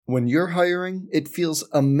When you're hiring, it feels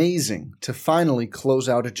amazing to finally close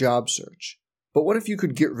out a job search. But what if you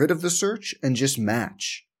could get rid of the search and just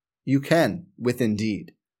match? You can with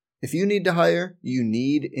Indeed. If you need to hire, you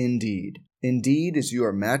need Indeed. Indeed is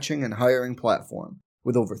your matching and hiring platform.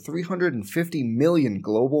 With over 350 million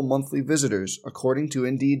global monthly visitors, according to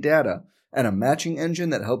Indeed data, and a matching engine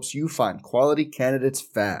that helps you find quality candidates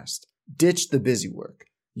fast. Ditch the busy work.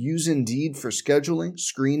 Use Indeed for scheduling,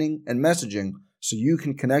 screening, and messaging so you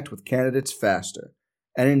can connect with candidates faster.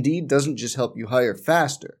 And Indeed doesn't just help you hire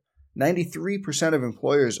faster. 93% of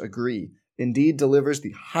employers agree Indeed delivers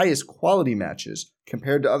the highest quality matches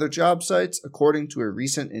compared to other job sites, according to a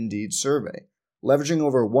recent Indeed survey. Leveraging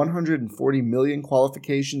over 140 million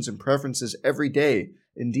qualifications and preferences every day,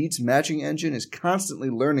 Indeed's matching engine is constantly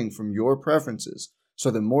learning from your preferences, so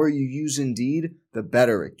the more you use Indeed, the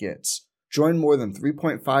better it gets. Join more than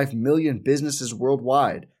 3.5 million businesses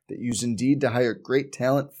worldwide that use Indeed to hire great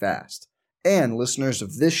talent fast. And listeners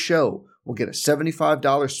of this show will get a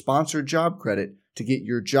 $75 sponsored job credit to get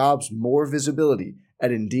your jobs more visibility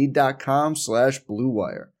at Indeed.com/Blue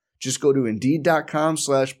Wire. Just go to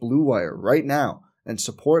Indeed.com/Blue Wire right now and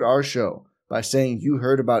support our show by saying you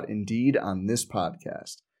heard about Indeed on this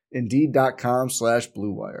podcast.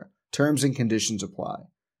 Indeed.com/Blue Wire. Terms and conditions apply.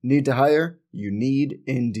 Need to hire? You need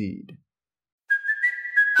Indeed.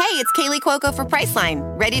 Hey, it's Kaylee Cuoco for Priceline.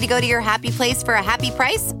 Ready to go to your happy place for a happy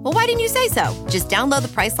price? Well, why didn't you say so? Just download the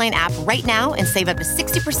Priceline app right now and save up to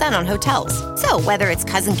 60% on hotels. So whether it's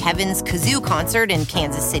Cousin Kevin's Kazoo Concert in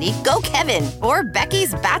Kansas City, go Kevin, or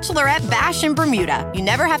Becky's Bachelorette Bash in Bermuda, you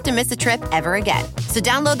never have to miss a trip ever again. So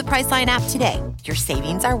download the Priceline app today. Your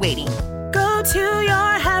savings are waiting. Go to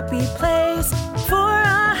your happy place for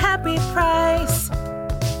a happy price.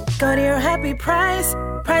 Go to your happy price,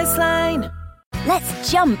 Priceline. Let's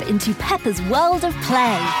jump into Peppa's world of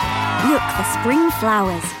play. Look for spring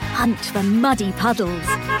flowers, hunt for muddy puddles,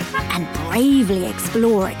 and bravely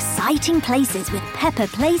explore exciting places with Peppa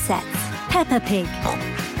playsets. Peppa Pig,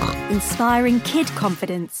 inspiring kid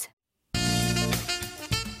confidence.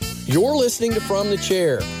 You're listening to From the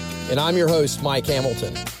Chair, and I'm your host, Mike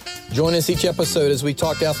Hamilton. Join us each episode as we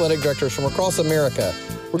talk to athletic directors from across America.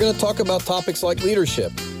 We're going to talk about topics like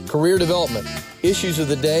leadership, career development, issues of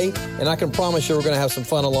the day, and I can promise you we're going to have some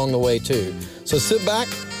fun along the way too. So sit back,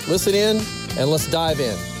 listen in, and let's dive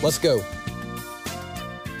in. Let's go.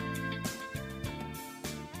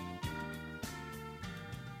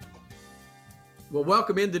 Well,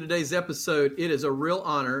 welcome into today's episode. It is a real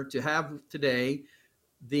honor to have today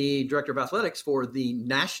the Director of Athletics for the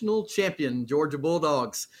national champion Georgia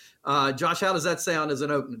Bulldogs. Josh, how does that sound as an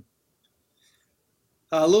opening?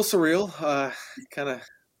 A little surreal, kind of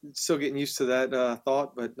still getting used to that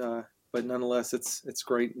thought, but nonetheless, it's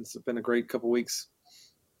great. It's been a great couple weeks.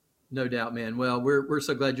 No doubt, man. Well, we're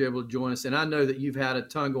so glad you're able to join us, and I know that you've had a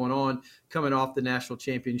ton going on coming off the national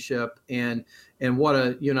championship, and what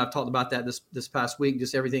I've talked about that this past week,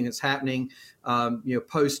 just everything that's happening,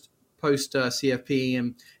 post CFP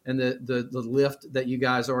and the lift that you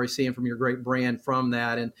guys are already seeing from your great brand from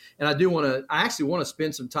that, and I actually want to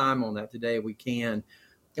spend some time on that today if we can.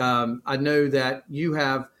 I know that you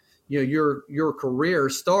have, your career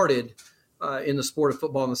started in the sport of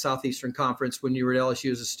football in the Southeastern Conference when you were at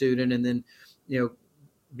LSU as a student, and then,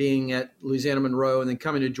 being at Louisiana Monroe, and then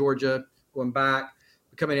coming to Georgia, going back,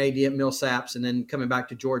 becoming AD at Millsaps, and then coming back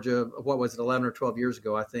to Georgia, 11 or 12 years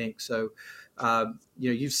ago, I think. So,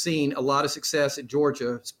 you've seen a lot of success at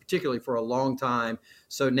Georgia, particularly for a long time.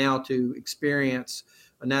 So now to experience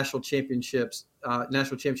a national championship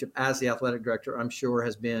as the athletic director, I'm sure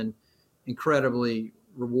has been incredibly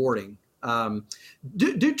rewarding.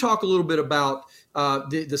 Do talk a little bit about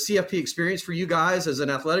the CFP experience for you guys as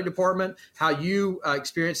an athletic department, how you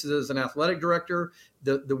experienced it as an athletic director,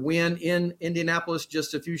 the win in Indianapolis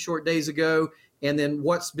just a few short days ago, and then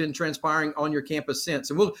what's been transpiring on your campus since.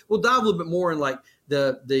 And we'll dive a little bit more in like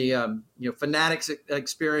the Fanatics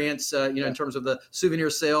experience, in terms of the souvenir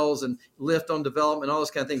sales and lift on development, all those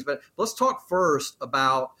kind of things. But let's talk first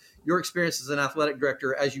about your experience as an athletic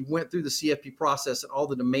director as you went through the CFP process and all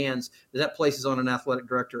the demands that places on an athletic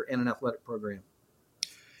director and an athletic program.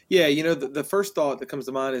 Yeah, the first thought that comes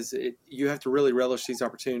to mind is you have to really relish these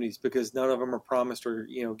opportunities because none of them are promised or,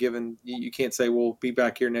 given. You can't say, we'll be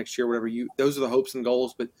back here next year, whatever. Those are the hopes and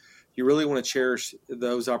goals, but you really want to cherish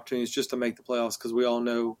those opportunities just to make the playoffs because we all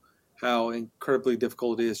know how incredibly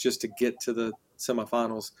difficult it is just to get to the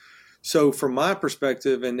semifinals. So from my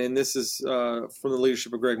perspective, and this is from the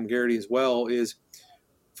leadership of Greg McGarity as well, is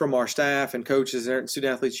from our staff and coaches and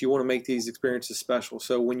student athletes, you want to make these experiences special.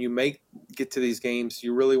 So when you get to these games,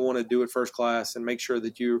 you really want to do it first class and make sure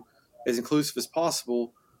that you're as inclusive as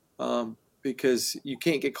possible because you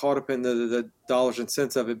can't get caught up in the dollars and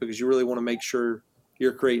cents of it, because you really want to make sure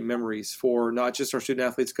you're creating memories for not just our student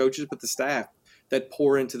athletes, coaches, but the staff that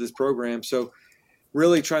pour into this program. So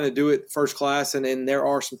really trying to do it first class, and there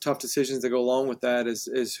are some tough decisions that go along with that,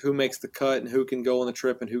 is who makes the cut and who can go on the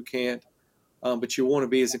trip and who can't. But you want to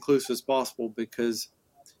be as inclusive as possible, because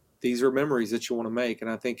these are memories that you want to make. And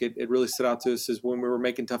I think it really stood out to us is when we were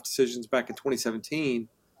making tough decisions back in 2017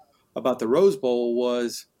 about the Rose Bowl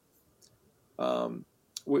was,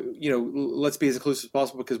 let's be as inclusive as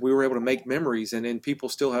possible, because we were able to make memories, and people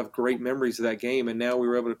still have great memories of that game. And now we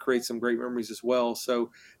were able to create some great memories as well.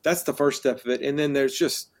 So that's the first step of it. And then there's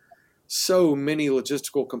just so many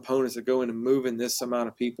logistical components that go into moving this amount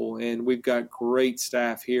of people. And we've got great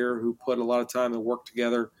staff here who put a lot of time and work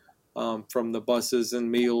together, from the buses and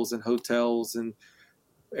meals and hotels and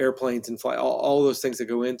airplanes and flight, all those things that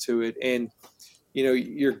go into it. And,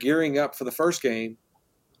 you're gearing up for the first game.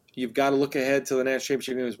 You've got to look ahead to the national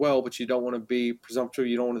championship game as well, but you don't want to be presumptuous.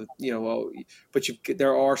 You don't want to, but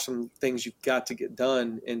there are some things you've got to get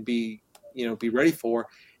done and be ready for.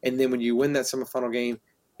 And then when you win that semifinal game,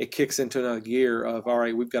 it kicks into another gear of, all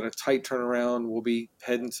right, we've got a tight turnaround. We'll be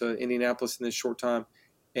heading to Indianapolis in this short time,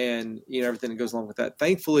 and everything that goes along with that.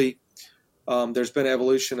 Thankfully, there's been an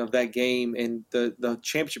evolution of that game, and the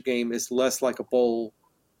championship game is less like a bowl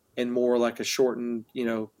and more like a shortened,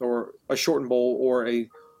 or a shortened bowl or a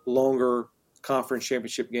longer conference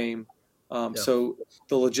championship game. So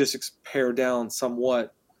the logistics pare down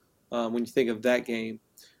somewhat when you think of that game.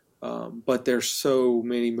 But there's so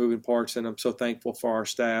many moving parts, and I'm so thankful for our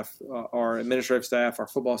staff, our administrative staff, our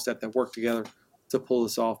football staff that work together to pull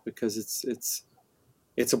this off, because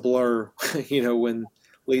it's a blur, when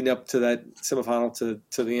leading up to that semifinal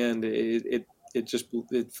to the end,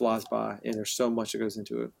 it flies by, and there's so much that goes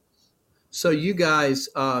into it. So you guys,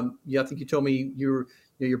 I think you told me you're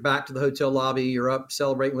back to the hotel lobby. You're up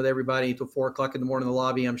celebrating with everybody until 4:00 in the morning in the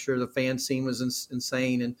lobby. I'm sure the fan scene was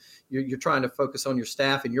insane, and you're trying to focus on your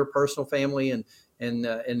staff and your personal family and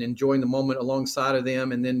enjoying the moment alongside of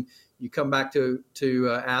them. And then you come back to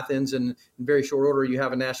Athens, and in very short order, you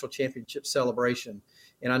have a national championship celebration.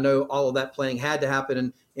 And I know all of that planning had to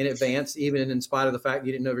happen in advance, even in spite of the fact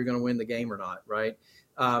you didn't know if you're going to win the game or not, right?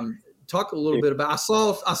 Talk a little bit about. I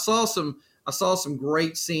saw some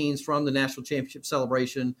great scenes from the national championship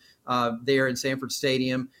celebration there in Sanford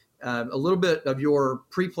Stadium. A little bit of your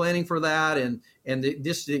pre-planning for that, and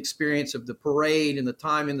the experience of the parade and the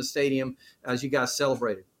time in the stadium as you guys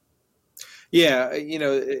celebrated. Yeah,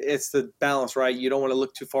 it's the balance, right? You don't want to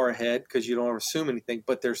look too far ahead because you don't want to assume anything,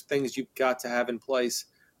 but there's things you've got to have in place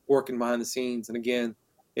working behind the scenes. And again,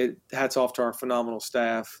 hats off to our phenomenal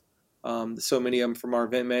staff. So many of them from our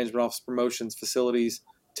event management office, promotions, facilities,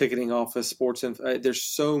 ticketing office, sports. There's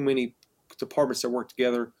so many departments that work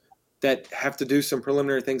together that have to do some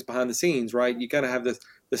preliminary things behind the scenes, right? You got to have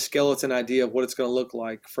the skeleton idea of what it's going to look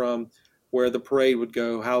like, from where the parade would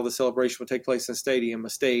go, how the celebration would take place in the stadium, a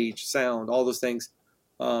stage, sound, all those things.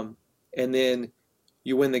 And then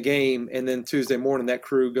you win the game, and then Tuesday morning that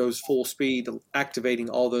crew goes full speed activating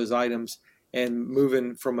all those items and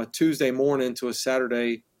moving from a Tuesday morning to a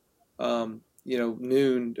Saturday noon,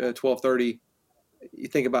 12:30. You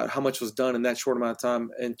think about how much was done in that short amount of time.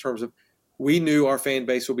 In terms of, we knew our fan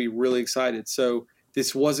base would be really excited. So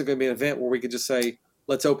this wasn't going to be an event where we could just say,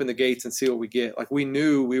 let's open the gates and see what we get. Like, we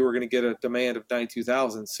knew we were going to get a demand of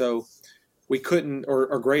 92,000. So we couldn't,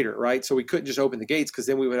 or greater, right? So we couldn't just open the gates, because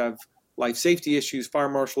then we would have life safety issues, fire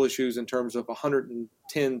marshal issues in terms of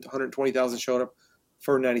 110 to 120,000 showing up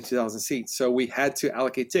for 92,000 seats. So we had to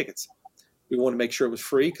allocate tickets. We wanted to make sure it was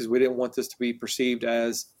free, because we didn't want this to be perceived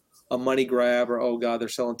as a money grab or, oh God, they're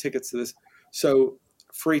selling tickets to this. So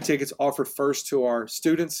free tickets offered first to our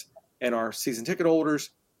students and our season ticket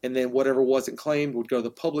holders, and then whatever wasn't claimed would go to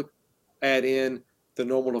the public, add in the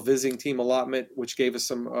normal visiting team allotment, which gave us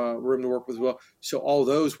some room to work with as well. So all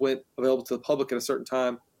those went available to the public at a certain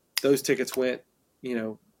time. Those tickets went,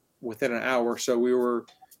 within an hour. So we were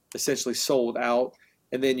essentially sold out.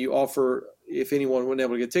 And then you offer, if anyone wasn't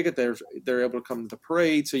able to get a ticket, they're able to come to the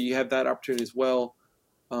parade. So you have that opportunity as well.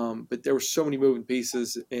 But there were so many moving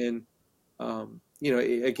pieces, and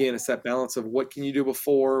again, it's that balance of what can you do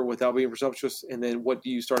before without being presumptuous, and then what do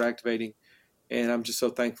you start activating. And I'm just so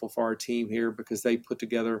thankful for our team here, because they put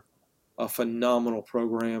together a phenomenal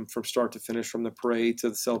program from start to finish, from the parade to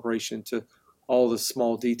the celebration to all the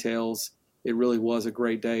small details. It really was a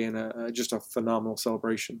great day, and just a phenomenal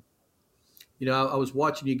celebration. I was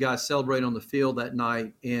watching you guys celebrate on the field that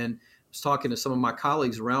night, and I was talking to some of my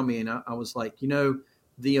colleagues around me, and I was like,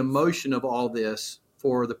 the emotion of all this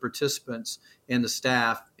for the participants and the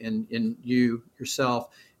staff and you yourself,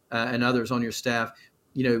 and others on your staff.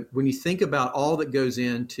 When you think about all that goes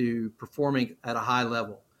into performing at a high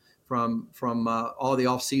level, from all the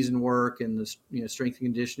off-season work and the strength and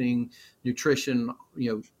conditioning, nutrition,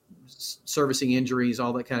 servicing injuries,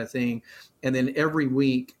 all that kind of thing, and then every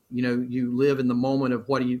week, you live in the moment of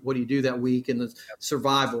what do you do that week, and the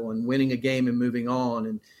survival and winning a game and moving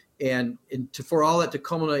on, and for all that to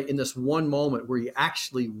culminate in this one moment where you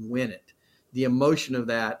actually win it, the emotion of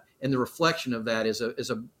that and the reflection of that is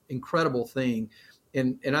a incredible thing.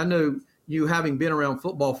 And I know you, having been around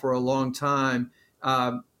football for a long time,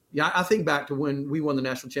 I think back to when we won the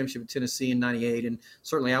national championship at Tennessee in '98, and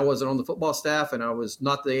certainly I wasn't on the football staff, and I was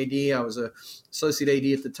not the AD. I was a associate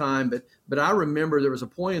AD at the time, but I remember there was a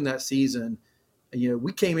point in that season,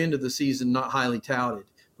 we came into the season not highly touted,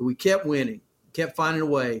 but we kept winning, kept finding a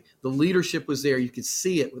way. The leadership was there. You could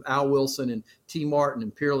see it with Al Wilson and T. Martin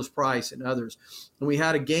and Peerless Price and others. And we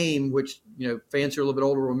had a game which, fans who are a little bit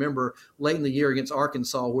older remember, late in the year against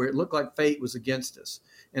Arkansas, where it looked like fate was against us.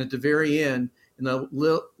 And at the very end,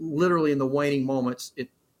 literally in the waning moments,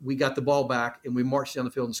 we got the ball back and we marched down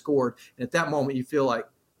the field and scored. And at that moment, you feel like,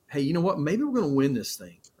 hey, you know what? Maybe we're going to win this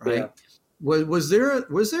thing, right? Yeah. Was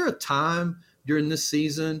there a time during this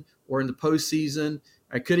season or in the postseason,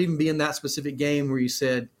 I could even be in that specific game, where you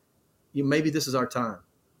said, maybe this is our time?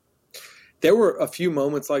 There were a few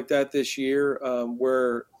moments like that this year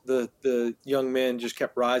where the young men just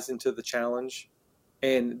kept rising to the challenge.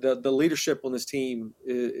 And the leadership on this team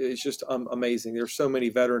is just amazing. There's so many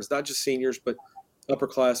veterans, not just seniors, but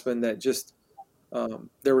upperclassmen, that just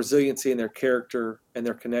their resiliency and their character and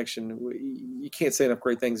their connection. You can't say enough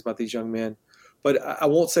great things about these young men. But I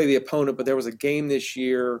won't say the opponent, but there was a game this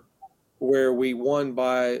year where we won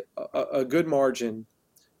by a good margin,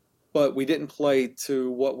 but we didn't play to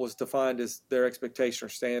what was defined as their expectation or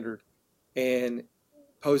standard. And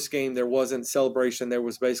post-game, there wasn't celebration. There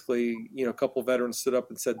was basically, a couple of veterans stood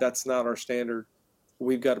up and said, that's not our standard.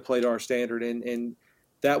 We've got to play to our standard. And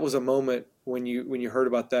that was a moment when you heard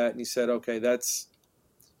about that and you said, okay, this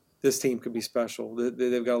team could be special.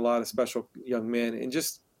 They've got a lot of special young men. And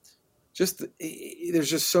just there's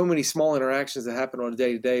just so many small interactions that happen on a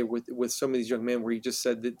day-to-day with some of these young men, where you just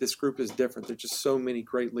said that this group is different. There's just so many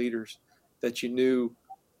great leaders that you knew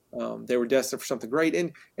they were destined for something great.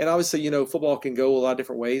 And obviously, football can go a lot of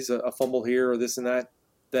different ways, a fumble here or this and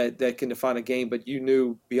that can define a game. But you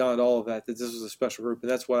knew beyond all of that this was a special group.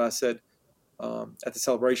 And that's why I said at the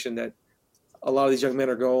celebration that a lot of these young men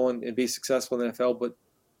are going and be successful in the NFL, but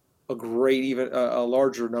a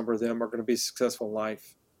larger number of them are going to be successful in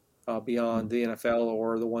life beyond the NFL,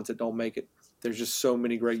 or the ones that don't make it. There's just so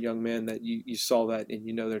many great young men that you saw that,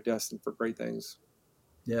 and they're destined for great things.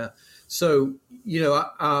 Yeah. So,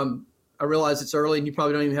 I realize it's early and you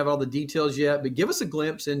probably don't even have all the details yet, but give us a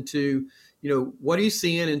glimpse into, what are you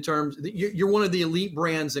seeing in terms, you're one of the elite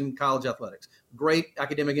brands in college athletics, great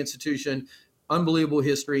academic institution, unbelievable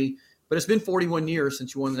history, but it's been 41 years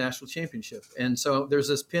since you won the national championship. And so there's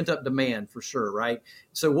this pent up demand for sure, right?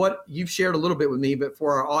 So what you've shared a little bit with me, but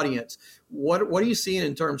for our audience, what are you seeing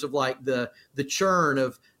in terms of like the churn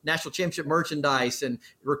of national championship merchandise and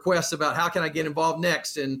requests about how can I get involved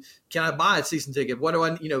next? And can I buy a season ticket? What do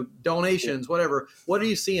I, donations, whatever. What are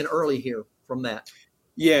you seeing early here from that?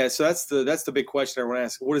 Yeah. So that's the big question I want to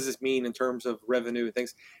ask. What does this mean in terms of revenue and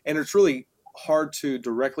things? And it's really hard to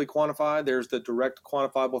directly quantify. There's the direct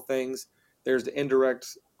quantifiable things. There's the indirect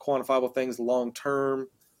quantifiable things long term.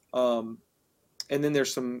 And then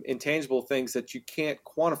there's some intangible things that you can't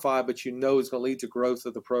quantify, but is going to lead to growth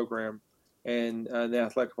of the program and the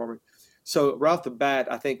athletic department. So right off the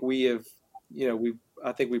bat, I think we've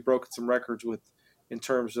broken some records in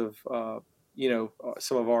terms of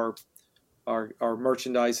some of our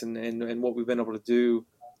merchandise and what we've been able to do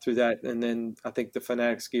through that. And then I think the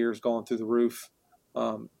Fanatics gear has gone through the roof.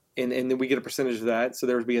 And then we get a percentage of that. So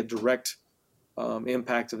there would be a direct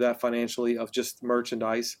impact of that financially, of just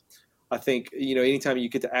merchandise. I think, anytime you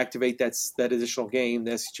get to activate that additional game,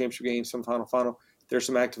 the SEC Championship game, some final, there's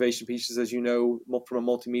some activation pieces, as you know, from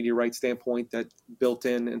a multimedia rights standpoint, that built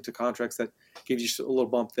into contracts that gives you a little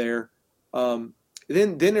bump there.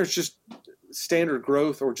 Then there's just standard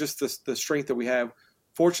growth, or just the strength that we have.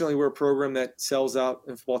 Fortunately, we're a program that sells out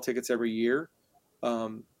in football tickets every year,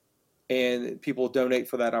 and people donate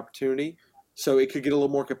for that opportunity. So it could get a little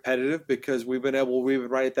more competitive, because we've been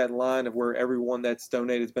right at that line of where everyone that's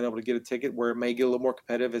donated has been able to get a ticket, where it may get a little more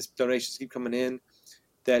competitive as donations keep coming in,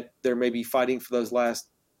 that they're maybe fighting for those last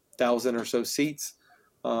 1,000 or so seats.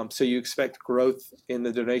 So you expect growth in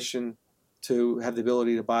the donation to have the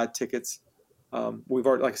ability to buy tickets. We've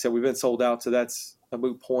already, like I said, we've been sold out, so that's a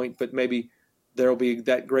moot point, but maybe there'll be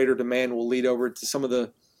that greater demand will lead over to some of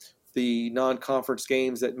the the non-conference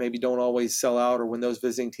games that maybe don't always sell out, or when those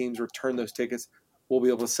visiting teams return those tickets, we'll be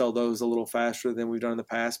able to sell those a little faster than we've done in the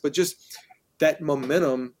past. But just that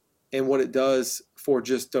momentum and what it does for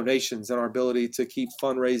just donations and our ability to keep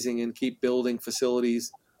fundraising and keep building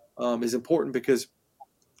facilities is important, because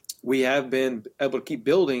we have been able to keep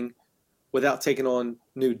building without taking on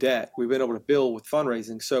new debt. We've been able to build with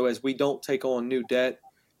fundraising. So as we don't take on new debt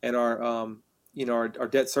and our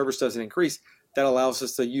debt service doesn't increase, that allows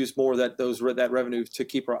us to use more of that revenue to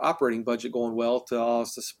keep our operating budget going well, to allow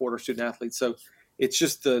us to support our student athletes. So it's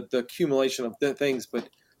just the accumulation of things. But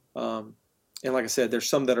and like I said, there's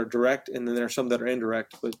some that are direct, and then there's some that are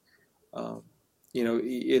indirect. But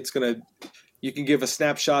you can give a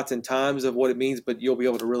snapshots in times of what it means, but you'll be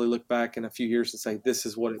able to really look back in a few years and say, this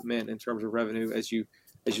is what it meant in terms of revenue as you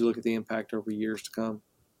look at the impact over years to come.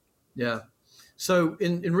 Yeah. So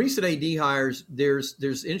in recent AD hires, there's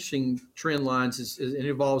interesting trend lines, and it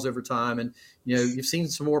evolves over time. And, you've seen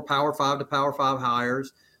some more Power 5 to Power 5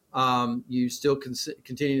 hires. You still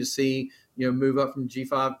continue to see, move up from G5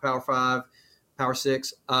 to Power 5, Power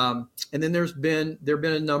 6. And then there have been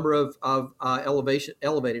a number of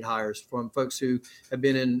elevated hires from folks who have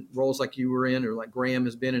been in roles like you were in, or like Graham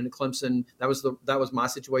has been in at Clemson. That was my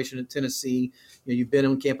situation at Tennessee. You've been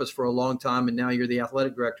on campus for a long time, and now you're the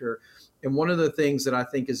athletic director. And one of the things that I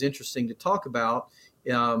think is interesting to talk about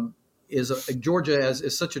is Georgia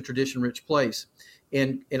is such a tradition-rich place.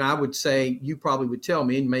 And I would say, you probably would tell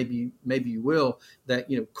me, and maybe you will, that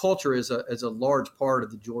culture is a large part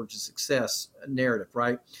of the Georgia success narrative,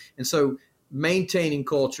 right? And so maintaining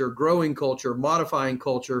culture, growing culture, modifying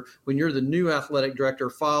culture, when you're the new athletic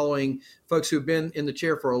director, following folks who've been in the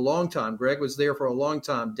chair for a long time. Greg was there for a long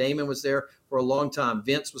time. Damon was there for a long time.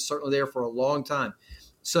 Vince was certainly there for a long time.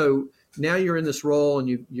 So now you're in this role,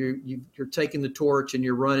 and you're taking the torch, and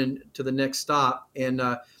you're running to the next stop. And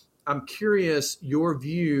I'm curious your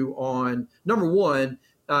view on, number one,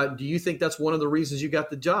 do you think that's one of the reasons you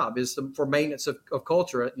got the job, is for maintenance of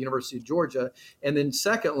culture at the University of Georgia? And then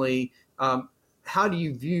secondly, how do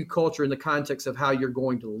you view culture in the context of how you're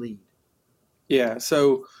going to lead? Yeah.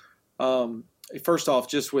 So first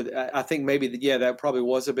off, I think maybe that probably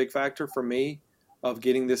was a big factor for me of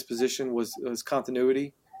getting this position was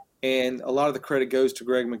continuity. And a lot of the credit goes to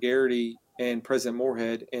Greg McGarity and President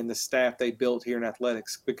Moorhead and the staff they built here in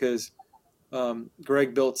athletics, because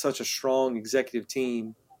Greg built such a strong executive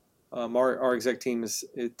team. Our exec team is,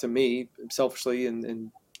 to me, selfishly,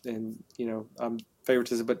 and I'm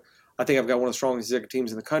favoritism, but I think I've got one of the strongest executive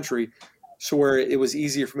teams in the country. So where it was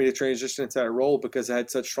easier for me to transition into that role, because I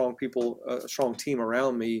had such strong people, a strong team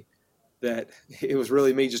around me, that it was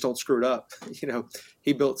really me, just don't screw it up.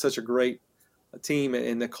 He built such a great team,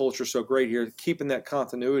 and the culture is so great here, keeping that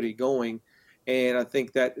continuity going. And I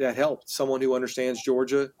think that helped. Someone who understands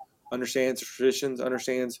Georgia, understands the traditions,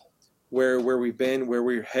 understands where we've been, where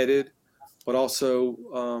we're headed, but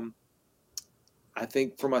also I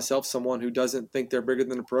think for myself, someone who doesn't think they're bigger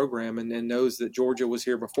than the program, and knows that Georgia was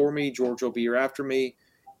here before me, Georgia will be here after me.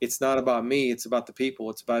 It's not about me, it's about the people.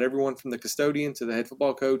 It's about everyone from the custodian to the head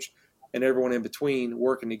football coach and everyone in between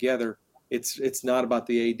working together. It's not about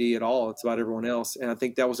the AD at all. It's about everyone else. And I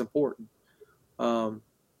think that was important. And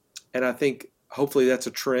I think hopefully that's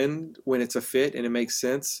a trend when it's a fit and it makes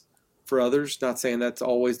sense for others. Not saying that's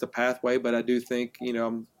always the pathway, but I do think,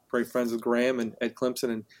 I'm great friends with Graham and at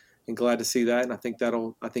Clemson, and glad to see that. And I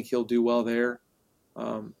think he'll do well there.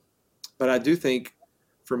 But I do think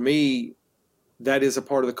for me, that is a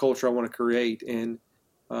part of the culture I want to create. And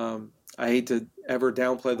I hate to ever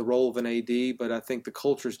downplay the role of an AD, but I think the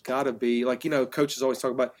culture's got to be, like, coaches always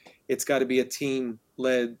talk about, it's got to be a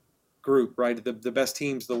team-led group, right? The best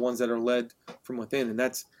teams are the ones that are led from within. And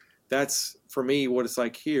that's for me what it's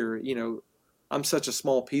like here. I'm such a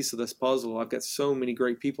small piece of this puzzle. I've got so many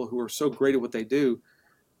great people who are so great at what they do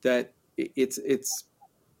that it's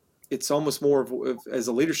almost more of as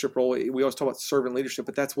a leadership role. We always talk about servant leadership,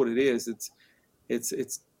 but that's what it is.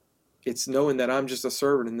 It's knowing that I'm just a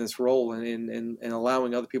servant in this role, and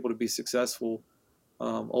allowing other people to be successful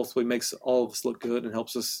ultimately makes all of us look good and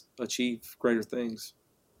helps us achieve greater things.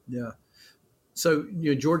 Yeah. So,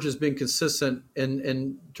 Georgia's been consistent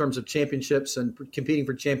in terms of championships and competing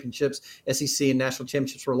for championships, SEC and national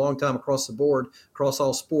championships for a long time across the board, across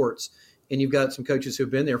all sports. And you've got some coaches who've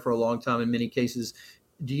been there for a long time in many cases.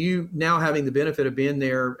 Do you, now having the benefit of being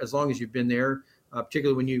there as long as you've been there,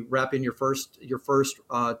 particularly when you wrap in your first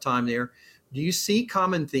time there, do you see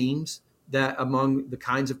common themes that among the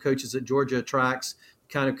kinds of coaches that Georgia attracts,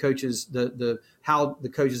 kind of coaches, how the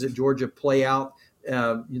coaches at Georgia play out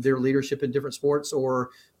their leadership in different sports,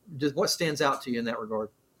 or just what stands out to you in that regard?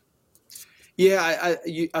 Yeah,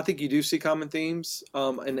 I think you do see common themes,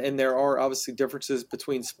 and there are obviously differences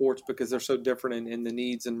between sports because they're so different in the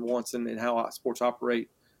needs and wants and how sports operate.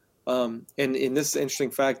 And in this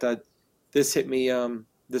interesting fact, this hit me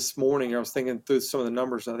this morning. I was thinking through some of the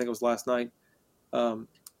numbers. I think it was last night. Of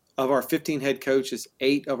our 15 head coaches,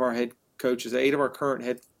 8 of our current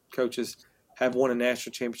head coaches have won a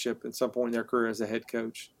national championship at some point in their career as a head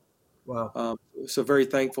coach. Wow. So very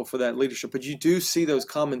thankful for that leadership. But you do see those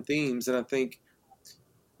common themes, and I think,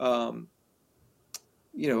 obviously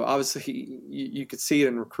you could see it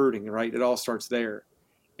in recruiting, right? It all starts there,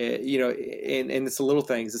 and it's the little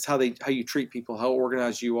things. It's how you treat people, how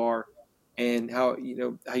organized you are, and how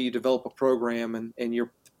you develop a program and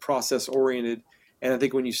you're process oriented. And I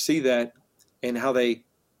think when you see that and how the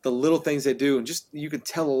little things they do, and just you can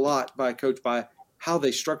tell a lot by a coach by how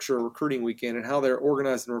they structure a recruiting weekend and how they're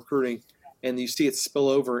organized in recruiting, and you see it spill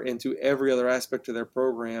over into every other aspect of their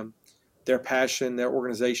program, their passion, their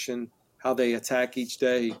organization, how they attack each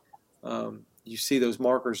day. You see those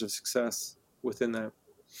markers of success within that.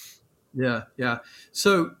 Yeah.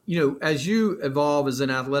 So, as you evolve as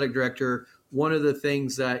an athletic director, one of the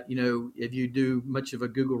things that, if you do much of a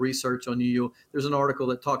Google research on you, there's an article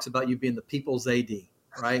that talks about you being the people's AD.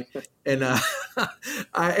 Right. And I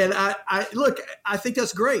think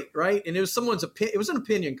that's great. Right. And it was it was an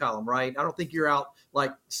opinion column. Right. I don't think you're out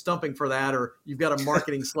like stumping for that or you've got a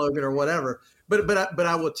marketing slogan or whatever. But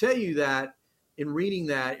I will tell you that in reading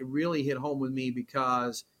that, it really hit home with me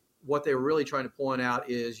because what they were really trying to point out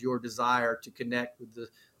is your desire to connect with the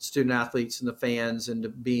student athletes and the fans and to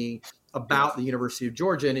being about the University of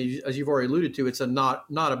Georgia. And as you've already alluded to, it's not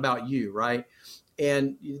about you. Right.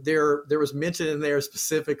 And there was mention in there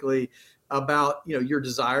specifically about, your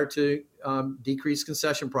desire to decrease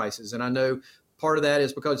concession prices. And I know part of that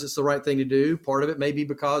is because it's the right thing to do. Part of it may be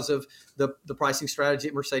because of the pricing strategy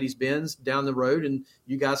at Mercedes-Benz down the road and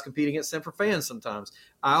you guys compete against them for fans sometimes.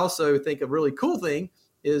 I also think a really cool thing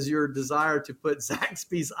is your desire to put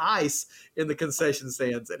Zaxby's ice in the concession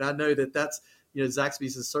stands. And I know that's,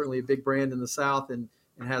 Zaxby's is certainly a big brand in the South and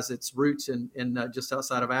has its roots in just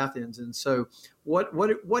outside of Athens. And so what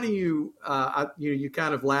do you, you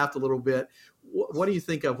kind of laughed a little bit. What do you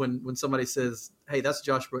think of when somebody says, hey, that's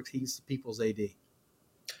Josh Brooks, he's the people's AD?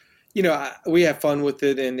 We have fun with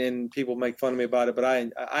it and people make fun of me about it, but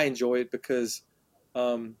I enjoy it because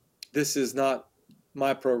this is not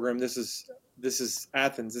my program. This is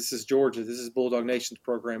Athens. This is Georgia. This is Bulldog Nation's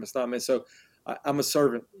program. It's not me. So I'm a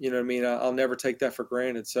servant, you know what I mean? I'll never take that for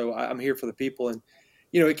granted. So I'm here for the people. And,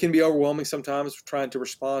 it can be overwhelming sometimes trying to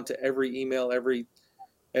respond to every email, every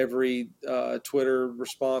Twitter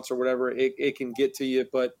response or whatever. It can get to you.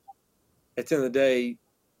 But at the end of the day,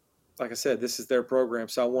 like I said, this is their program.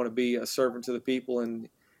 So I want to be a servant to the people. And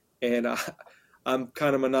I'm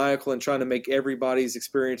kind of maniacal in trying to make everybody's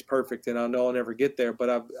experience perfect. And I know I'll never get there.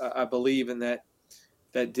 But I believe in that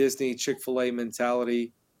Disney Chick-fil-A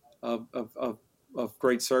mentality of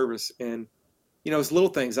great service. And it's little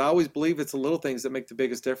things. I always believe it's the little things that make the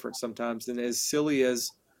biggest difference sometimes. And as silly as,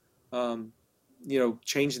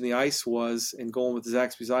 changing the ice was and going with the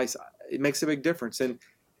Zaxby's ice, it makes a big difference. And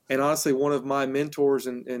honestly, one of my mentors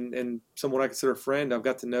and someone I consider a friend I've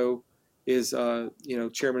got to know is,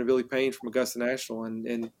 Chairman Billy Payne from Augusta National.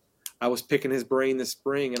 And I was picking his brain this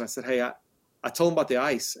spring and I said, hey, I told him about the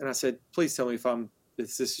ice. And I said, please tell me if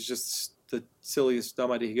this is just the silliest dumb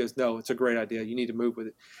idea. He goes, no, it's a great idea. You need to move with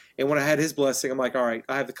it. And when I had his blessing, I'm like, all right,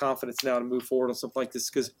 I have the confidence now to move forward on something like this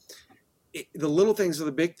because the little things are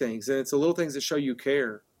the big things, and it's the little things that show you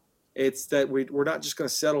care. It's that we're not just going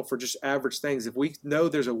to settle for just average things. If we know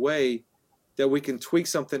there's a way that we can tweak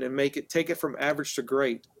something and take it from average to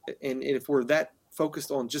great, and if we're that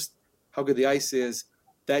focused on just how good the ice is,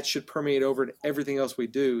 that should permeate over to everything else we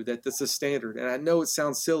do. That's a standard. And I know it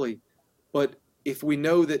sounds silly, but if we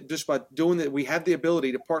know that just by doing that, we have the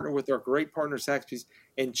ability to partner with our great partner, Zaxby's,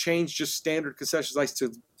 and change just standard concessions ice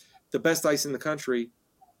to the best ice in the country,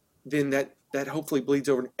 then that hopefully bleeds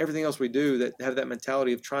over to everything else we do that have that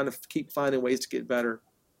mentality of trying to keep finding ways to get better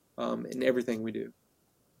in everything we do.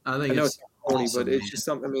 I know it's corny, awesome, but it's just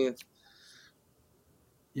something,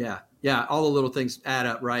 Yeah. All the little things add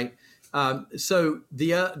up, right? So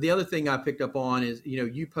the other thing I picked up on is,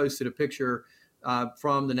 you posted a picture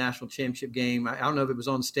from the national championship game. I don't know if it was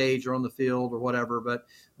on stage or on the field or whatever, but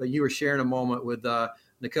you were sharing a moment with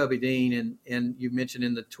Nakobe Dean, and you mentioned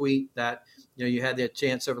in the tweet that you had that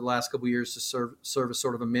chance over the last couple of years to serve as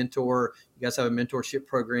sort of a mentor. You guys have a mentorship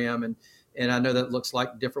program, and I know that looks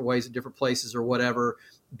like different ways at different places or whatever.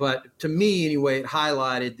 But to me, anyway, it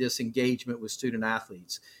highlighted this engagement with student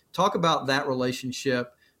athletes. Talk about that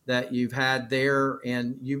relationship that you've had there.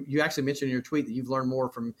 And you actually mentioned in your tweet that you've learned more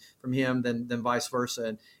from him than vice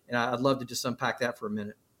versa. And I'd love to just unpack that for a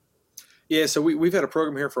minute. Yeah, so we've had a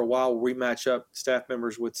program here for a while where we match up staff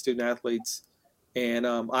members with student athletes. And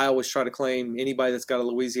I always try to claim anybody that's got a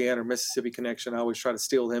Louisiana or Mississippi connection. I always try to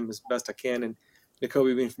steal them as best I can. And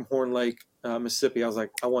Nakobe being from Horn Lake, Mississippi, I was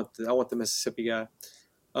like, I want the Mississippi guy.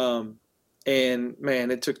 And man,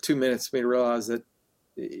 it took 2 minutes for me to realize that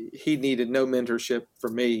he needed no mentorship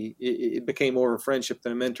from me. It became more of a friendship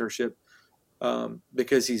than a mentorship,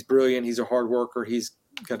 because he's brilliant. He's a hard worker. He's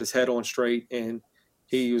got his head on straight, and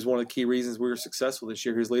he was one of the key reasons we were successful this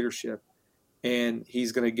year, his leadership. And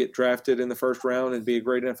he's going to get drafted in the first round and be a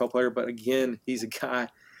great NFL player. But again, he's a guy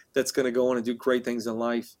that's going to go on and do great things in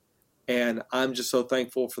life. And I'm just so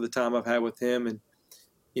thankful for the time I've had with him. And,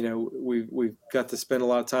 you know, we've got to spend a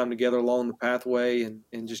lot of time together along the pathway, and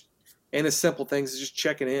the simple things is just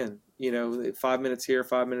checking in, you know, 5 minutes here,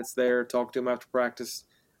 5 minutes there, talk to him after practice,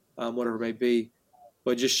 whatever it may be.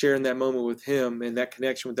 But just sharing that moment with him and that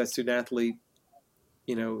connection with that student athlete,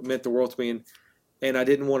 you know, meant the world to me. And I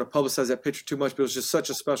didn't want to publicize that picture too much, but it was just such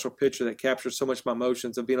a special picture that captures so much of my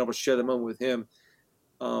emotions of being able to share the moment with him.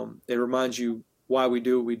 It reminds you why we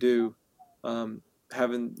do what we do.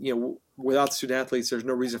 Having, you know, without the student athletes, there's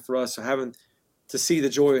no reason for us. So having to see the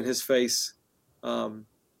joy in his face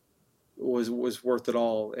was worth it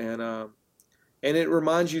all. And it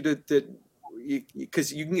reminds you that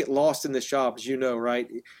because you can get lost in this job, as you know, right?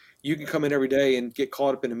 You can come in every day and get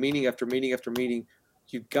caught up in a meeting after meeting after meeting.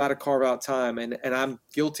 You've got to carve out time. And I'm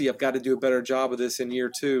guilty. I've got to do a better job of this in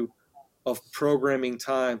year 2 of programming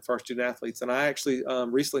time for our student athletes. And I actually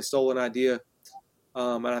recently stole an idea.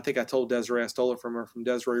 And I think I told Desiree, I stole it from her, from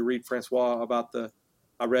Desiree Reed Francois, about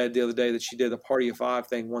I read the other day that she did the Party of 5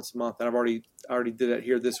 thing once a month. And I already did that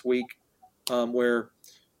here this week, where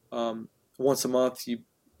once a month you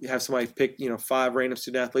have somebody pick, you know, 5 random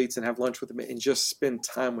student athletes and have lunch with them and just spend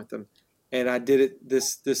time with them. And I did it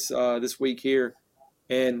this week here,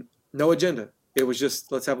 and no agenda. It was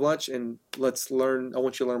just, let's have lunch and let's learn. I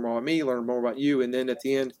want you to learn more about me, learn more about you. And then at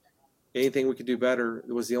the end, anything we could do better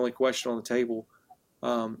was the only question on the table.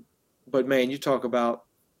 But man, you talk about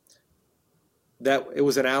that. It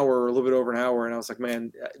was an hour or a little bit over an hour. And I was like,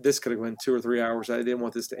 man, this could have been 2 or 3 hours. I didn't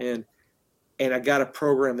want this to end. And I got to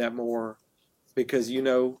program that more, because, you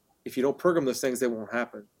know, if you don't program those things, they won't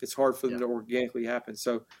happen. It's hard for them to organically happen.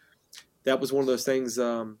 So that was one of those things,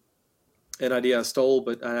 an idea I stole,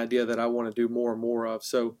 but an idea that I want to do more and more of.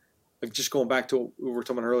 So like, just going back to what we were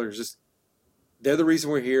talking about earlier, just they're the reason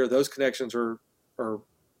we're here. Those connections are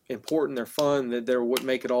important. They're fun. They're what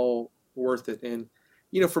make it all worth it. And,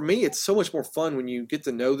 you know, for me, it's so much more fun when you get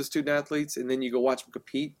to know the student athletes and then you go watch them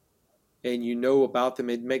compete and you know about them.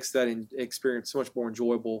 It makes that experience so much more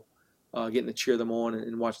enjoyable, getting to cheer them on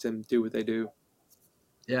and watch them do what they do.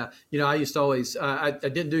 Yeah. You know, I used to always, I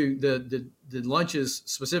didn't do the lunches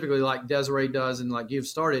specifically like Desiree does and like you've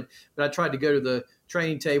started, but I tried to go to the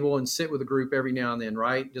training table and sit with a group every now and then,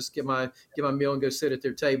 right? Just get my meal and go sit at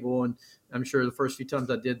their table. And I'm sure the first few times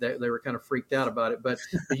I did that, they were kind of freaked out about it, but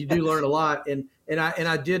you do learn a lot. And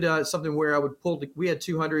I did something where I would we had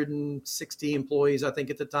 260 employees, I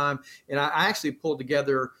think, at the time. And I actually pulled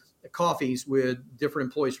together coffees with different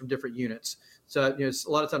employees from different units. So, you know, a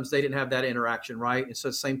lot of times they didn't have that interaction, right? And so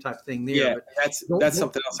the same type of thing there. Yeah, that's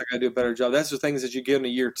something else I got to do a better job. That's the things that you get in a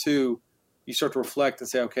year 2, you start to reflect and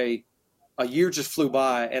say, okay, a year just flew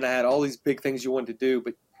by and I had all these big things you wanted to do.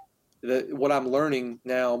 But what I'm learning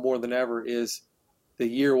now more than ever is the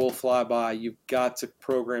year will fly by. You've got to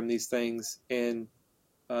program these things and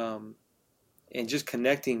just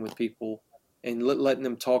connecting with people and letting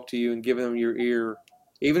them talk to you and giving them your ear.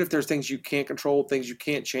 Even if there's things you can't control, things you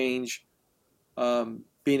can't change,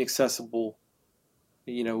 being accessible.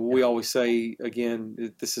 You know, we always say,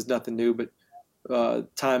 again, this is nothing new, but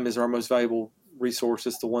time is our most valuable resource.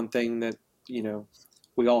 It's the one thing that, you know,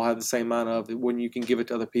 we all have the same amount of. When you can give it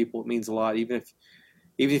to other people, it means a lot, even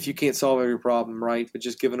if you can't solve every problem, right? But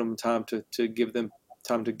just giving them time to give them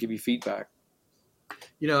time to give you feedback.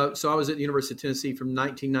 You know, so I was at the University of Tennessee from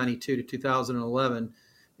 1992 to 2011.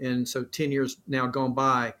 And so 10 years now gone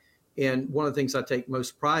by. And one of the things I take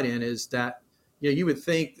most pride in is that, you know, you would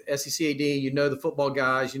think SEC-AD, you know, the football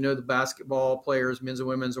guys, you know, the basketball players, men's and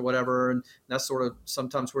women's or whatever. And that's sort of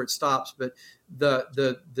sometimes where it stops. But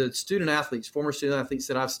the student athletes, former student athletes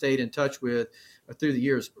that I've stayed in touch with through the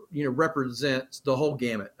years, you know, represents the whole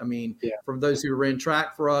gamut. I mean, from those who ran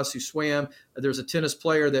track for us, who swam. There's a tennis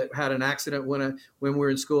player that had an accident when we were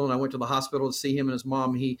in school, and I went to the hospital to see him and his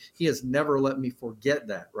mom. He has never let me forget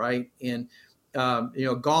that, right? And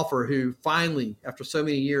golfer who finally, after so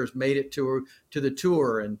many years, made it to the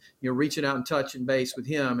tour, and reaching out and touching base with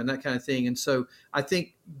him and that kind of thing. And so I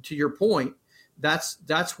think, to your point,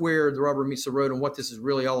 that's where the rubber meets the road and what this is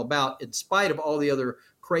really all about, in spite of all the other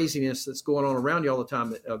craziness that's going on around you all the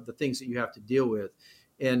time, of the things that you have to deal with.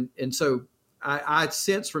 And so I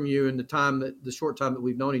sense from you in the short time that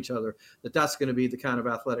we've known each other, that's going to be the kind of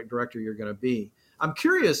athletic director you're going to be. I'm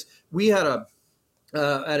curious. We had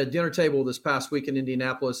at a dinner table this past week in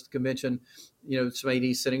Indianapolis convention, some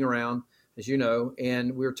ADs sitting around, as you know,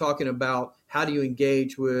 and we were talking about how do you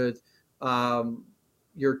engage with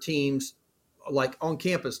your teams, like on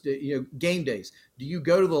campus, game days. Do you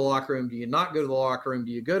go to the locker room? Do you not go to the locker room?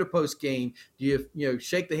 Do you go to post game? Do you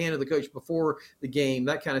shake the hand of the coach before the game?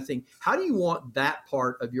 That kind of thing. How do you want that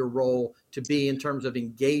part of your role to be in terms of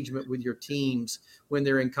engagement with your teams when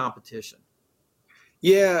they're in competition?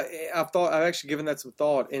 Yeah, I've actually given that some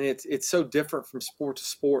thought, and it's so different from sport to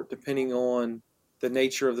sport depending on the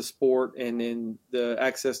nature of the sport and in the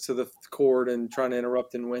access to the court and trying to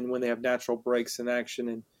interrupt and when they have natural breaks in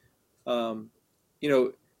action. And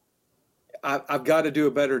I've got to do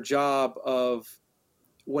a better job of,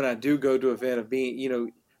 when I do go to an event, of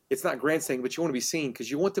being, it's not grandstanding, but you want to be seen because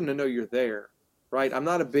you want them to know you're there, right?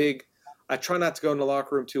 I try not to go in the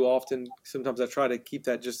locker room too often. Sometimes I try to keep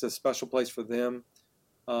that just a special place for them.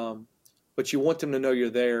 But you want them to know you're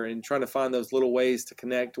there, and trying to find those little ways to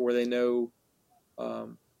connect where they know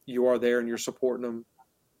you are there and you're supporting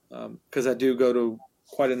them. Because I do go to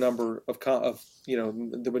quite a number of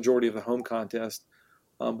the majority of the home contest,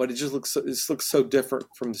 but it just looks so different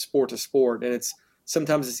from sport to sport, and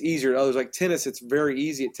sometimes it's easier. Others, like tennis, it's very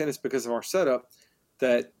easy at tennis because of our setup,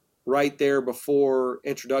 that right there before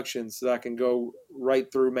introductions that I can go right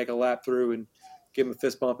through, make a lap through, and give them a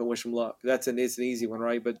fist bump and wish them luck. It's an easy one,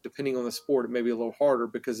 right? But depending on the sport, it may be a little harder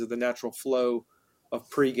because of the natural flow of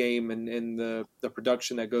pregame and the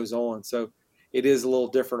production that goes on. So it is a little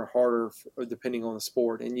different or harder depending on the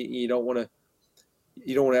sport. And you don't want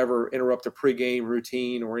to ever interrupt a pregame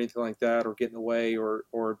routine or anything like that, or get in the way or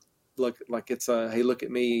look like it's a, hey, look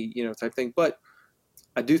at me, type thing. But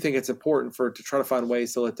I do think it's important to try to find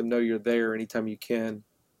ways to let them know you're there anytime you can.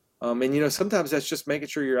 And sometimes that's just making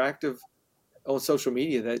sure you're active on social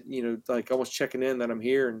media, that, like almost checking in that I'm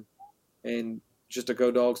here, and just a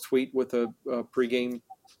Go Dogs tweet with a pregame,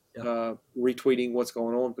 retweeting what's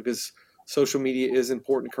going on, because social media is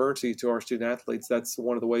important currency to our student athletes. That's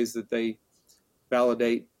one of the ways that they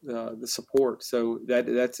validate the support. So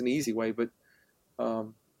that's an easy way, but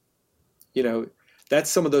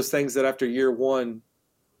that's some of those things that after year one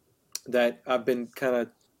that I've been kind of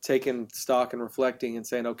taking stock and reflecting and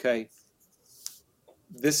saying, okay,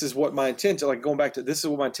 this is what my intention, like going back to, this is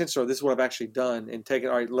what my intentions are, this is what I've actually done, and taking,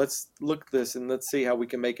 all right, let's look at this and let's see how we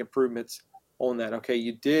can make improvements on that. Okay,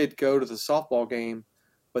 you did go to the softball game,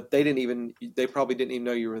 but they probably didn't even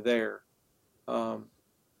know you were there. And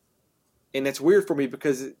it's weird for me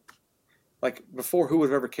because, like, before, who would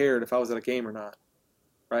have ever cared if I was at a game or not,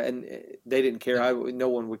 right? And they didn't care. No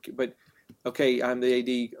one would. But okay, I'm the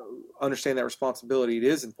AD. Understand that responsibility. It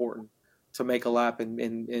is important to make a lap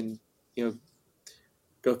and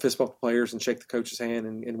go fist bump players and shake the coach's hand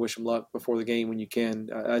and wish them luck before the game when you can.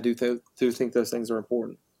 I do think those things are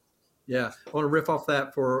important. Yeah, I want to riff off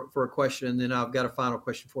that for a question, and then I've got a final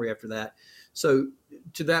question for you after that. So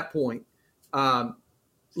to that point,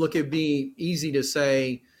 look, it'd be easy to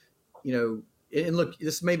say, and look,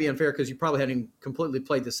 this may be unfair because you probably haven't completely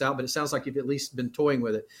played this out, but it sounds like you've at least been toying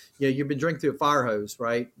with it. You've been drinking through a fire hose,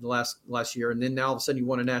 right, the last year, and then now all of a sudden you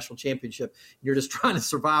won a national championship. You're just trying to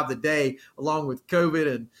survive the day along with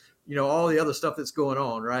COVID and all the other stuff that's going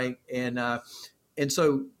on, right? And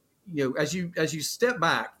so as you step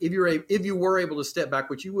back, if you were able to step back,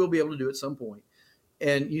 which you will be able to do at some point,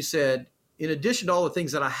 and you said, in addition to all the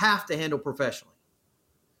things that I have to handle professionally,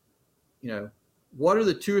 what are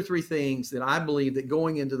the 2 or 3 things that I believe that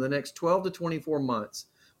going into the next 12 to 24 months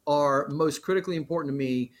are most critically important to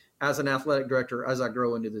me as an athletic director as I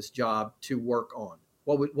grow into this job to work on?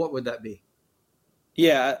 What would that be?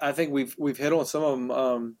 Yeah, I think we've hit on some of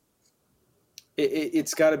them.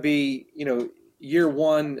 It's got to be, year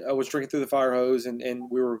one, I was drinking through the fire hose, and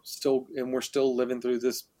we're still living through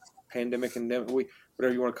this pandemic, and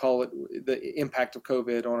whatever you want to call it, the impact of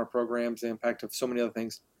COVID on our programs, the impact of so many other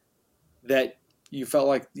things, that you felt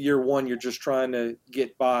like year one, you're just trying to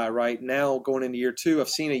get by. Right now, going into year two, I've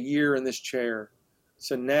seen a year in this chair.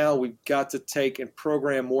 So now we've got to take and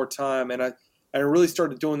program more time. And I really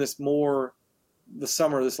started doing this more the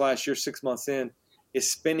summer of this last year, 6 months in,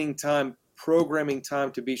 is spending time, programming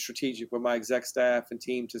time to be strategic with my exec staff and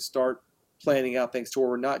team, to start planning out things to where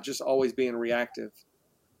we're not just always being reactive.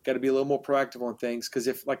 Got to be a little more proactive on things, because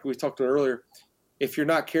if, like we talked about earlier, if you're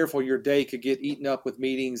not careful, your day could get eaten up with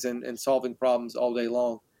meetings and solving problems all day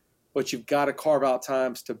long. But you've got to carve out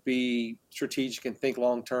times to be strategic and think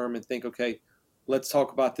long term and think, okay, let's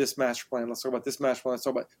talk about this master plan. Let's talk about this master plan. Let's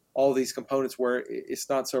talk about all these components where it's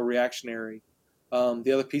not so reactionary.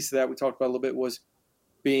 The other piece of that we talked about a little bit was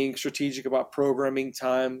being strategic about programming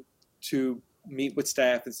time to meet with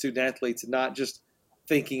staff and student athletes, and not just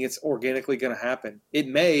thinking it's organically going to happen. It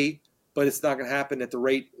may, but it's not going to happen at the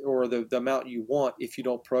rate or the amount you want if you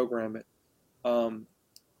don't program it.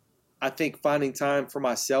 I think finding time for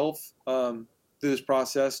myself through this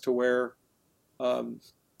process, to where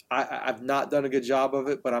I've not done a good job of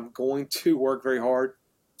it, but I'm going to work very hard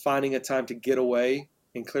finding a time to get away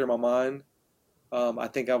and clear my mind. I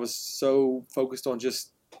think I was so focused on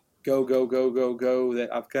just go that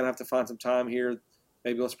I'm going to have to find some time here,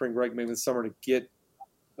 maybe on spring break, maybe in the summer, to get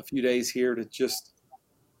a few days here to just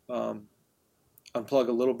unplug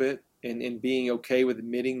a little bit, and being okay with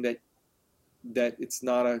admitting that it's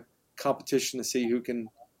not a competition to see who can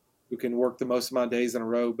work the most amount of days in a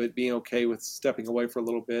row, but being okay with stepping away for a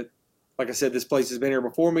little bit. Like I said, this place has been here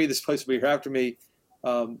before me. This place will be here after me.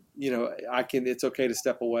 It's okay to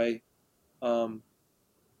step away.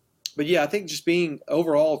 But yeah, I think just being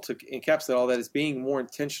overall, to encapsulate all that, is being more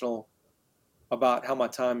intentional about how my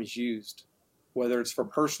time is used, whether it's for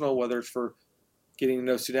personal, whether it's for getting to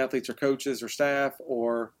know student athletes or coaches or staff,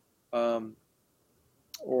 or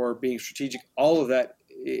being strategic. All of that,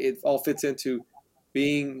 it all fits into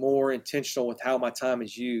being more intentional with how my time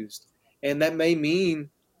is used. And that may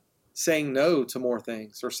mean saying no to more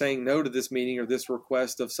things, or saying no to this meeting or this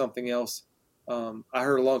request of something else. I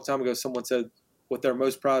heard a long time ago, someone said what they're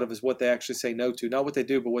most proud of is what they actually say no to, not what they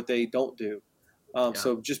do, but what they don't do.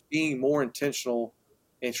 So just being more intentional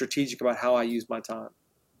and strategic about how I use my time.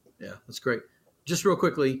 Yeah, that's great. Just real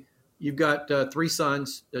quickly, you've got 3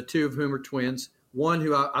 sons, 2 of whom are twins. One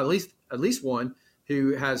who at least one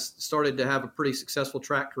who has started to have a pretty successful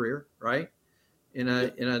track career, right?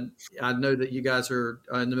 I know that you guys are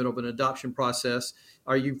in the middle of an adoption process.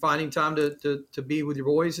 Are you finding time to be with your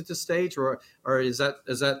boys at this stage, or has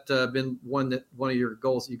that been one of your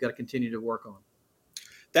goals that you've got to continue to work on?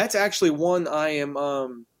 That's actually one I am.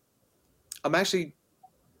 I'm actually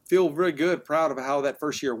feel really good, proud of how that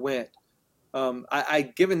first year went.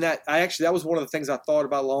 That was one of the things I thought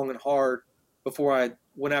about long and hard before I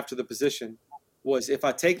went after the position, was if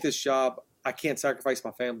I take this job, I can't sacrifice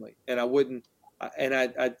my family, and I wouldn't. And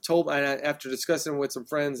after discussing with some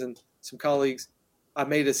friends and some colleagues, I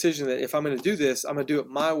made a decision that if I'm going to do this, I'm going to do it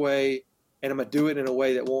my way, and I'm going to do it in a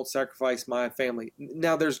way that won't sacrifice my family.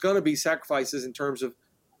 Now, there's going to be sacrifices in terms of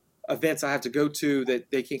events I have to go to that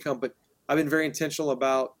they can't come, but I've been very intentional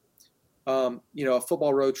about, a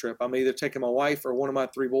football road trip. I'm either taking my wife or one of my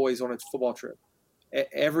 3 boys on a football trip.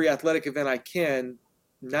 Every athletic event I can,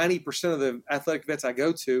 90% of the athletic events I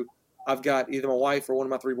go to, I've got either my wife or one of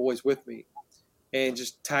my 3 boys with me, and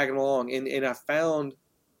just tagging along. And I found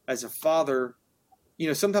as a father,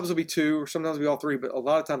 sometimes it'll be 2 or sometimes it'll be all 3, but a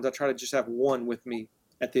lot of times I try to just have one with me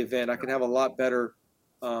at the event. I can have a lot better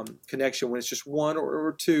connection when it's just 1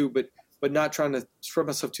 or 2, but not trying to spread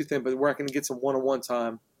myself too thin, but where I can get some one-on-one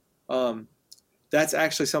time. That's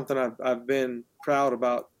actually something I've been proud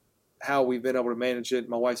about, how we've been able to manage it.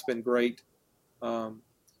 My wife's been great.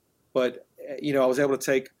 But I was able to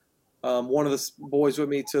take one of the boys with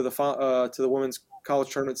me to the women's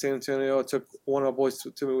college tournament in San Antonio. I took one of my boys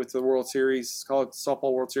to me with the World Series, college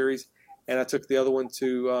softball World Series, and I took the other one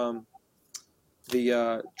to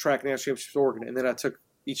the track national championships in Oregon, and then I took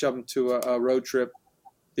each of them to a road trip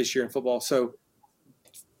this year in football. So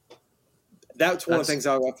that's one of the things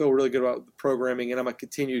I feel really good about the programming, and I'm going to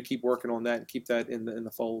continue to keep working on that and keep that in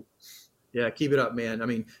the fold. Yeah, keep it up, man. I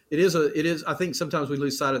mean, it is. I think sometimes we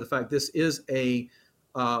lose sight of the fact this is a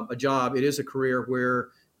job. It is a career where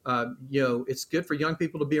it's good for young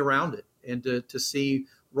people to be around it and to see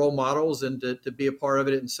role models and to be a part of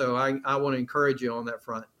it. And so I want to encourage you on that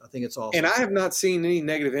front. I think it's awesome. And I have not seen any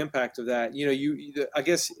negative impact of that. I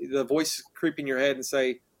guess the voice creep in your head and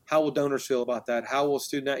say, how will donors feel about that? How will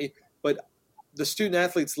student? But the student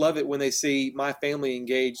athletes love it when they see my family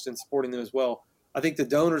engaged and supporting them as well. I think the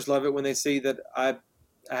donors love it when they see that I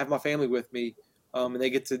have my family with me, and they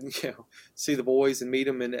get to see the boys and meet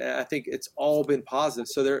them. And I think it's all been positive.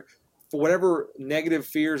 So for whatever negative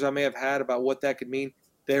fears I may have had about what that could mean,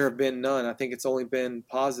 there have been none. I think it's only been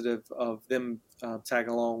positive of them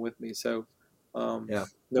tagging along with me. So no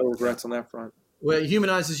regrets on that front. Well, it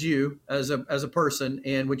humanizes you as a person,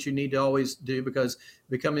 and what you need to always do, because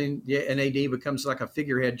becoming an AD becomes like a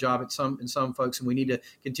figurehead job in some folks, and we need to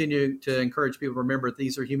continue to encourage people to remember that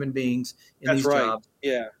these are human beings in these jobs.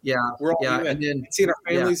 Yeah, we're all human. And then seeing our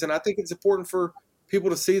families, and I think it's important for people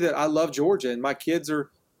to see that I love Georgia, and my kids are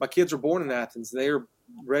born in Athens. They are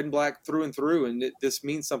red and black through and through, and this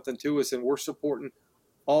means something to us, and we're supporting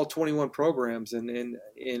all 21 programs, and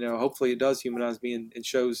hopefully it does humanize me and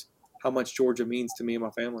shows how much Georgia means to me and my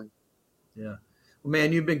family. Yeah. Well,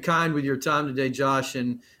 man, you've been kind with your time today, Josh,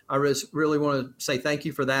 and I really want to say thank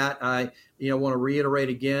you for that. I want to reiterate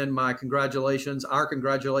again our congratulations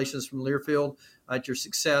from Learfield at your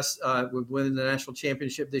success with winning the national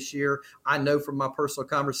championship this year. I know from my personal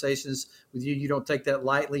conversations with you, you don't take that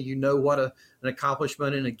lightly. You know what an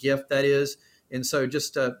accomplishment and a gift that is. And so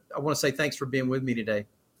just I want to say thanks for being with me today.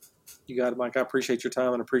 You got it, Mike. I appreciate your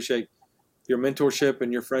time and appreciate your mentorship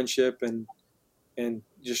and your friendship and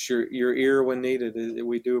just your ear when needed.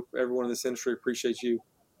 We do. Everyone in this industry appreciates you.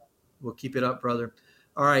 We'll keep it up, brother.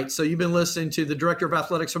 All right. So you've been listening to the Director of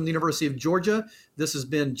Athletics from the University of Georgia. This has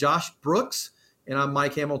been Josh Brooks, and I'm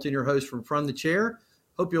Mike Hamilton, your host from the Chair.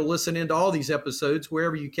 Hope you'll listen into all these episodes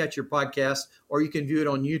wherever you catch your podcast, or you can view it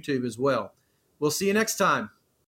on YouTube as well. We'll see you next time.